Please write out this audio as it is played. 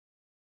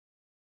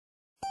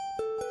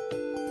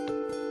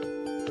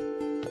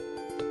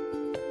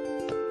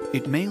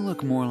It may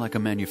look more like a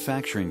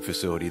manufacturing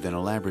facility than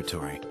a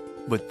laboratory,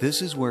 but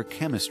this is where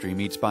chemistry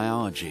meets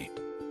biology,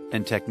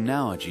 and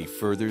technology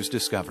furthers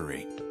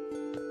discovery.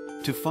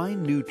 To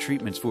find new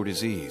treatments for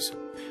disease,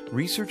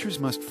 researchers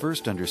must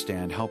first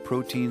understand how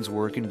proteins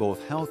work in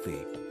both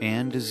healthy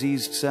and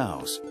diseased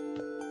cells.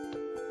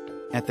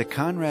 At the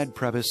Conrad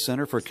Prebys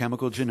Center for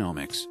Chemical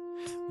Genomics,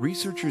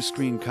 researchers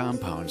screen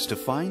compounds to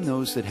find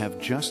those that have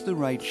just the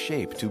right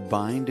shape to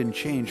bind and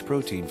change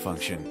protein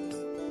function.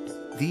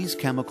 These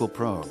chemical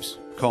probes,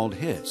 called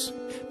hits,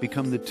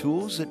 become the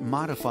tools that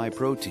modify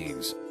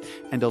proteins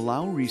and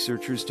allow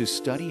researchers to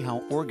study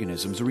how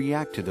organisms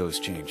react to those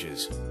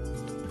changes.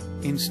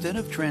 Instead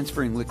of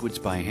transferring liquids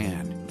by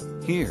hand,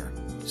 here,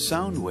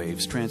 sound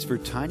waves transfer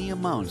tiny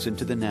amounts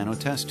into the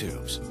nanotest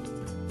tubes.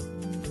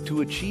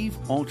 To achieve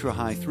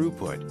ultra-high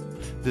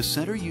throughput, the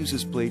center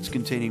uses plates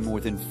containing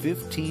more than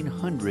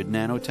 1,500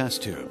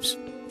 nanotest tubes.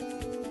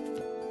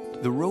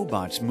 The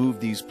robots move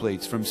these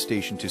plates from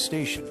station to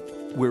station,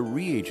 where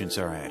reagents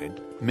are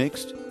added,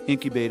 mixed,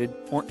 incubated,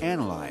 or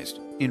analyzed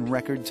in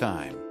record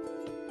time.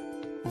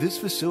 This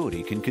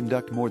facility can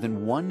conduct more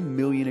than 1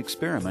 million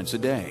experiments a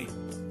day.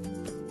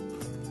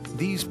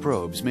 These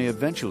probes may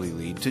eventually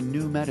lead to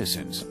new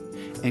medicines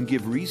and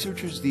give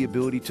researchers the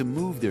ability to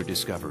move their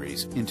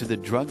discoveries into the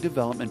drug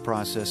development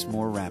process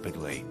more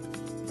rapidly.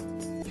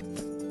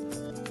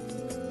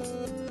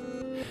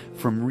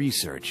 From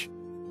research,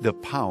 the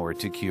power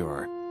to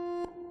cure.